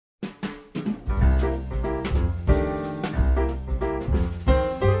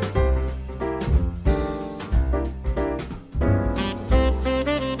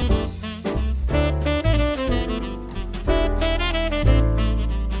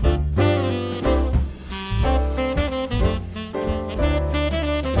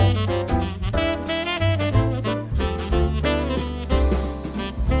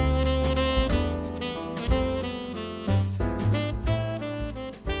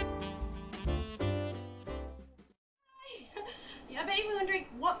Now, I bet you're wondering,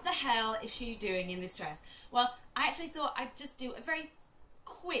 what the hell is she doing in this dress? Well, I actually thought I'd just do a very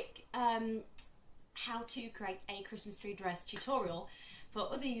quick how to create a Christmas tree dress tutorial for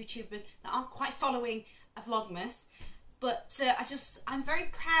other YouTubers that aren't quite following a Vlogmas. But I'm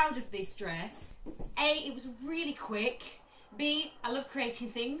very proud of this dress. A, it was really quick. B, I love creating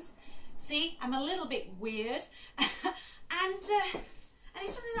things. C, I'm a little bit weird. and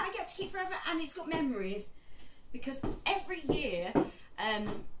it's something that I get to keep forever, and it's got memories. Because every year,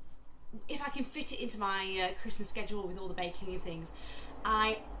 if I can fit it into my Christmas schedule with all the baking and things,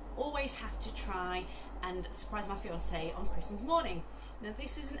 I always have to try and surprise my fiance on Christmas morning. Now,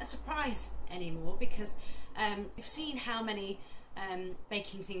 this isn't a surprise anymore because you've seen how many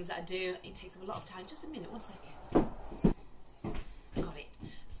baking things that I do. It takes up a lot of time. Just a minute, 1 second. Got it.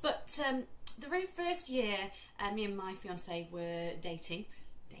 But the very first year me and my fiance were dating,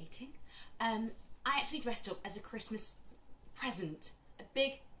 I actually dressed up as a Christmas present,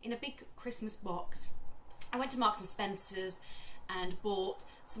 in a big Christmas box. I went to Marks and Spencer's and bought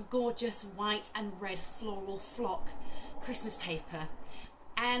some gorgeous white and red floral flock Christmas paper,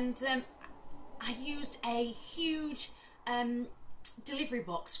 and I used a huge delivery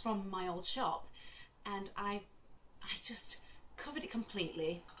box from my old shop, and I just covered it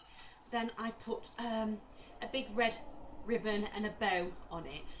completely. Then I put a big red ribbon and a bow on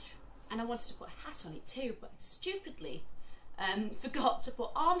it, and I wanted to put a hat on it too, but stupidly forgot to put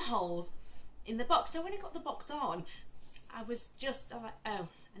armholes in the box. So when I got the box on, I was just like, oh,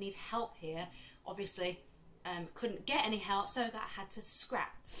 I need help here. Obviously couldn't get any help, so that I had to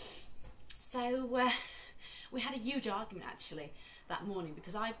scrap. So we had a huge argument actually that morning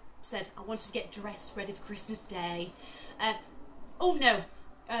because I said I wanted to get dressed ready for Christmas Day. Oh no,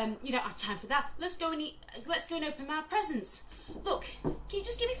 you don't have time for that. Let's go and open my presents. Look, can you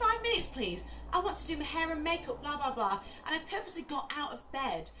just give me 5 minutes, please? I want to do my hair and makeup, blah blah blah. And I purposely got out of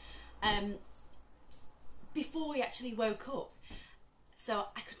bed before we actually woke up, so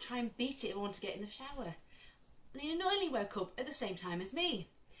I could try and beat it if I wanted to get in the shower. And he annoyingly woke up at the same time as me.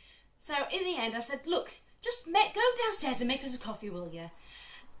 So in the end I said, look, just go downstairs and make us a coffee, will you?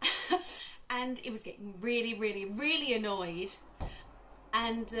 And he was getting really annoyed,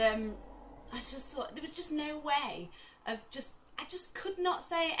 and I just thought there was just no way of I just could not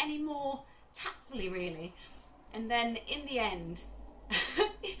say it any more tactfully really. And then in the end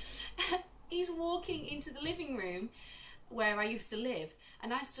he's walking into the living room where I used to live,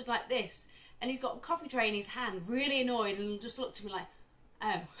 and I stood like this, and he's got a coffee tray in his hand, really annoyed, and just looked at me like,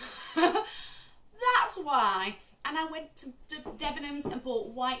 oh, that's why. And I went to Debenhams and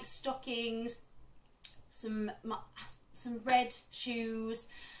bought white stockings, some red shoes.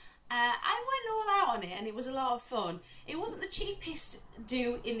 I went all out on it, and it was a lot of fun. It wasn't the cheapest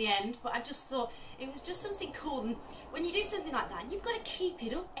do in the end, but I just thought it was just something cool. And when you do something like that, you've got to keep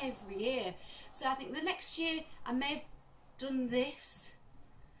it up every year. So I think the next year I may have done this.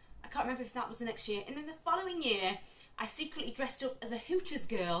 I can't remember if that was the next year. And then the following year, I secretly dressed up as a Hooters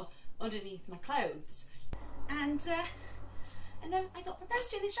girl underneath my clothes. And then I got proposed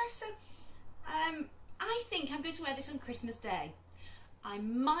to in this dress. So I think I'm going to wear this on Christmas Day. I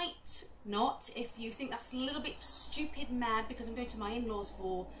might not, if you think that's a little bit stupid mad, because I'm going to my in-laws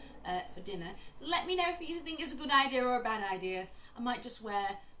for dinner. So let me know if you think it's a good idea or a bad idea. I might just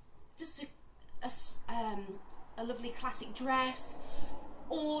wear just a lovely classic dress,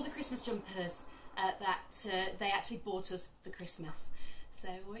 or the Christmas jumpers that they actually bought us for Christmas. So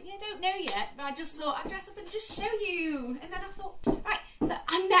yeah, I don't know yet, but I just thought I'd dress up and just show you. And then I thought, right, so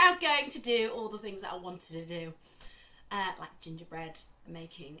I'm now going to do all the things that I wanted to do. Like gingerbread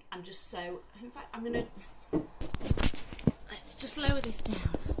making. I'm just so, in fact, I'm gonna, let's just lower this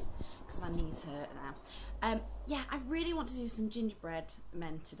down because my knees hurt now. Yeah, I really want to do some gingerbread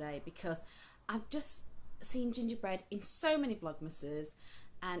men today because I've just seen gingerbread in so many Vlogmases,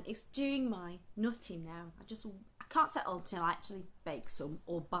 and it's doing my nutting now. I can't settle until I actually bake some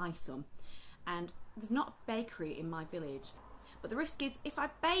or buy some, and there's not a bakery in my village. But the risk is, if I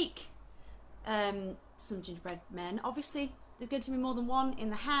bake some gingerbread men, obviously there's going to be more than one in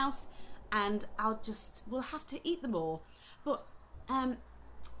the house, and we'll have to eat them all. But I've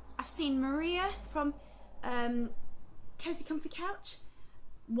seen Maria from Cozy Comfy Couch,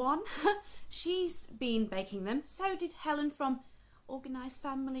 she's been baking them. So did Helen from Organised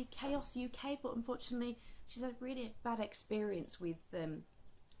Family Chaos UK, but unfortunately she's had really a bad experience with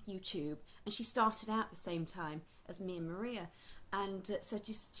YouTube, and she started out at the same time as me and Maria, and so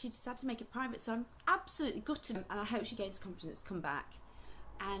she decided to make it private. So I'm absolutely gutted, and I hope she gains confidence to come back.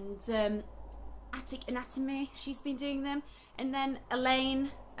 And Attic Anatomy, she's been doing them, and then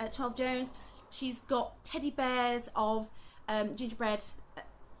Elaine at 12 Jones, she's got teddy bears of gingerbread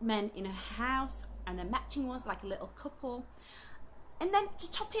men in her house, and they're matching ones like a little couple. And then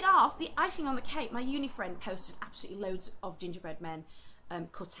to top it off, the icing on the cake, my uni friend posted absolutely loads of gingerbread men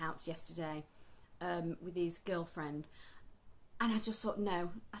cutouts yesterday with his girlfriend. And I just thought, no,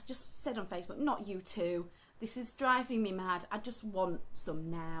 I just said on Facebook, not you two. This is driving me mad. I just want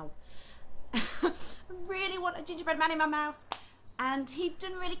some now. I really want a gingerbread man in my mouth. And he'd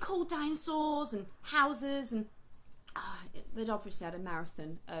done really cool dinosaurs and houses, and they'd obviously had a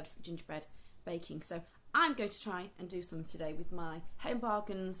marathon of gingerbread baking. So I'm going to try and do some today with my Home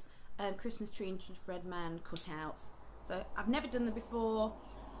Bargains Christmas tree and gingerbread man cutouts. So I've never done them before.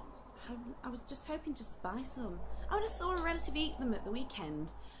 I was just hoping just to buy some. Oh, and I saw a relative eat them at the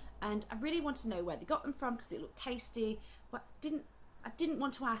weekend, and I really want to know where they got them from because it looked tasty. But I didn't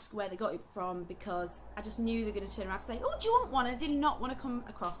want to ask where they got it from because I just knew they were going to turn around and say, "Oh, do you want one?" I did not want to come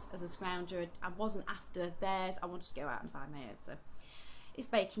across as a scrounger. I wasn't after theirs. I wanted to go out and buy my own. So it's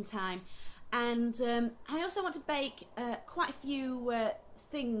baking time. And I also want to bake quite a few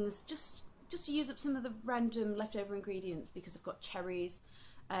things just to use up some of the random leftover ingredients because I've got cherries.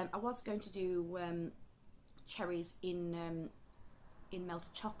 I was going to do cherries in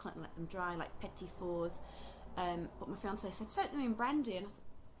melted chocolate and let them dry like petit fours, but my fiance said soak them in brandy, and I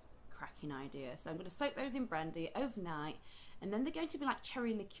thought, cracking idea. So I'm going to soak those in brandy overnight, and then they're going to be like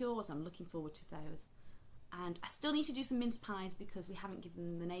cherry liqueurs. I'm looking forward to those. And I still need to do some mince pies because we haven't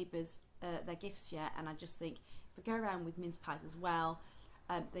given the neighbours their gifts yet, and I just think if I go around with mince pies as well,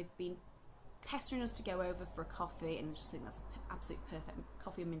 they've been pestering us to go over for a coffee, and I just think that's an absolute perfect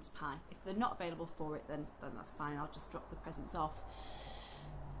coffee and mince pie. If they're not available for it, then that's fine. I'll just drop the presents off.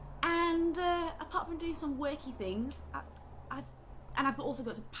 And apart from doing some worky things, I've also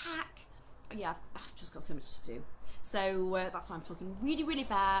got to pack. Yeah, I've just got so much to do. So that's why I'm talking really, really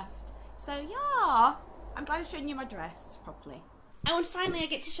fast. So yeah, I'm glad I've shown you my dress properly. Oh, and finally I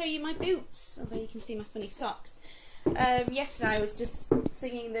get to show you my boots, although you can see my funny socks. Yesterday I was just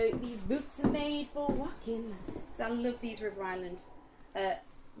singing these boots are made for walking, because I love these River Island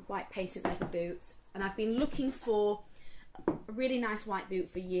white painted leather boots, and I've been looking for a really nice white boot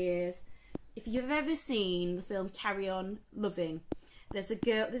for years. If you've ever seen the film Carry On Loving, there's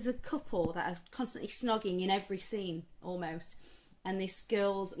a couple that are constantly snogging in every scene almost, and this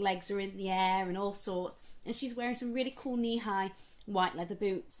girl's legs are in the air and all sorts, and she's wearing some really cool knee-high white leather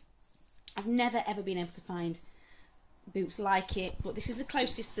boots. I've never ever been able to find boots like it, but this is the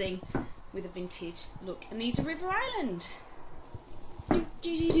closest thing with a vintage look, and these are River Island.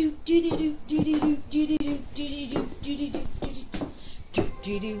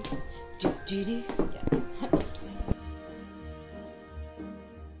 Yeah.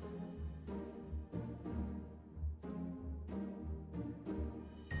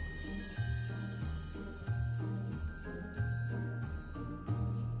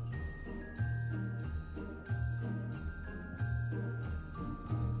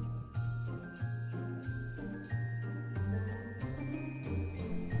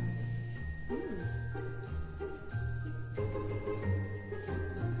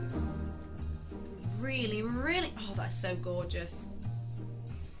 Really, oh, that's so gorgeous.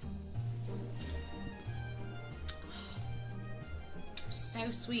 So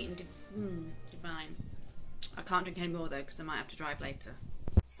sweet and divine. I can't drink any more though because I might have to drive later.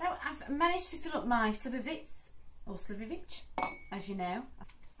 So I've managed to fill up my slivovitz, or slivovitch, as you know.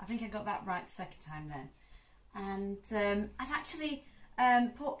 I think I got that right the second time then. And I've actually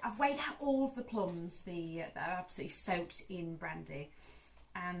I've weighed out all of the plums that are absolutely soaked in brandy,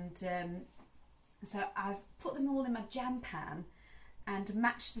 and so I've put them all in my jam pan and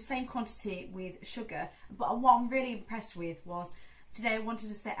matched the same quantity with sugar. But what I'm really impressed with was today I wanted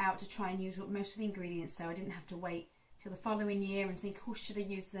to set out to try and use up most of the ingredients so I didn't have to wait till the following year and think, oh, should I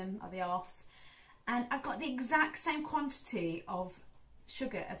use them? Are they off? And I've got the exact same quantity of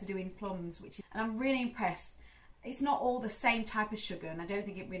sugar as I do in plums, and I'm really impressed. It's not all the same type of sugar, and I don't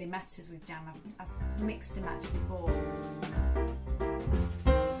think it really matters with jam. I've mixed and matched before.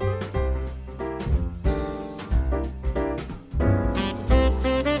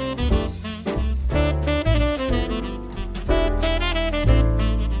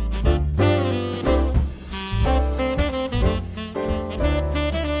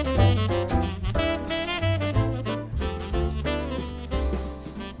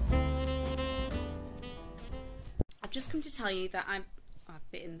 Just come to tell you that I've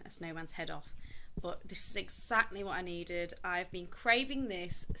bitten a snowman's head off, but this is exactly what I needed. I've been craving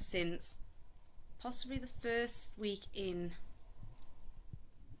this since possibly the first week in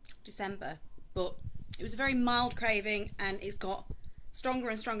December, but it was a very mild craving, and it's got stronger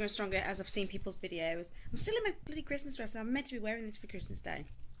and stronger and stronger as I've seen people's videos. I'm still in my bloody Christmas dress and I'm meant to be wearing this for Christmas Day.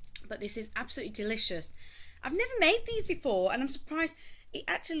 But this is absolutely delicious. I've never made these before and I'm surprised. It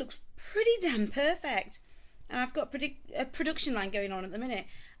actually looks pretty damn perfect. And I've got a production line going on at the minute.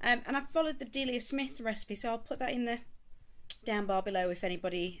 And I've followed the Delia Smith recipe, so I'll put that in the down bar below if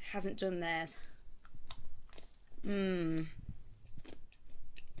anybody hasn't done theirs. It's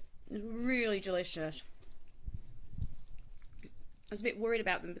really delicious. I was a bit worried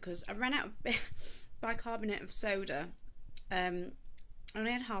about them because I ran out of bicarbonate of soda. I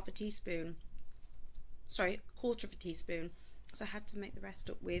only had half a teaspoon. Sorry, a quarter of a teaspoon. So I had to make the rest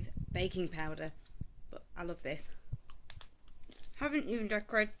up with baking powder. But I love this. Haven't even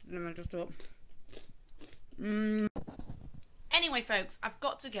decorated them, I just thought. Anyway, folks, I've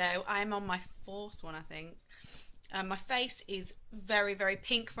got to go. I'm on my 4th one, I think. My face is very, very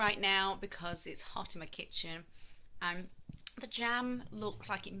pink right now because it's hot in my kitchen. And the jam looks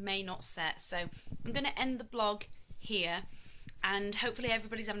like it may not set. So I'm going to end the vlog here. And hopefully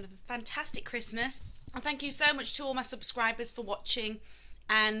everybody's having a fantastic Christmas. And thank you so much to all my subscribers for watching.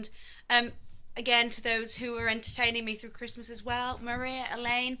 And again, to those who are entertaining me through Christmas as well. Maria,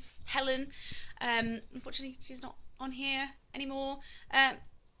 Elaine, Helen. Unfortunately, she's not on here anymore.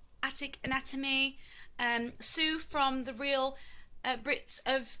 Attic Anatomy. Sue from The Real Brits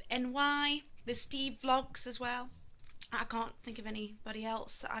of NY. There's Steve Vlogs as well. I can't think of anybody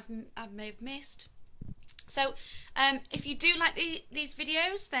else that I may have missed. So if you do like these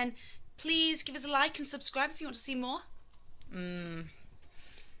videos, then please give us a like and subscribe if you want to see more. And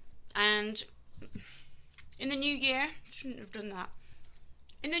in the new year, shouldn't have done that.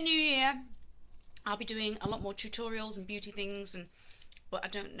 In the new year, I'll be doing a lot more tutorials and beauty things, but I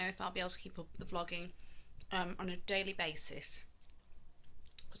don't know if I'll be able to keep up the vlogging on a daily basis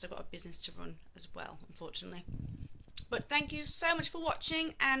because I've got a business to run as well, unfortunately. But thank you so much for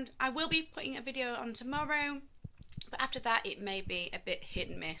watching, and I will be putting a video on tomorrow. But after that, it may be a bit hit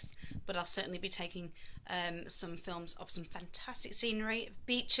and miss. But I'll certainly be taking some films of some fantastic scenery, of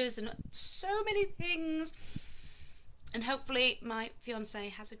beaches, and so many things. And hopefully my fiance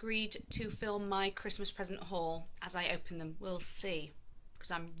has agreed to film my Christmas present haul as I open them. We'll see,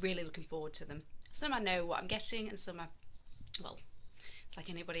 because I'm really looking forward to them. Some I know what I'm getting, and some well, it's like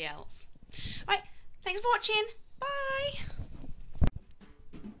anybody else. Right, thanks for watching. Bye.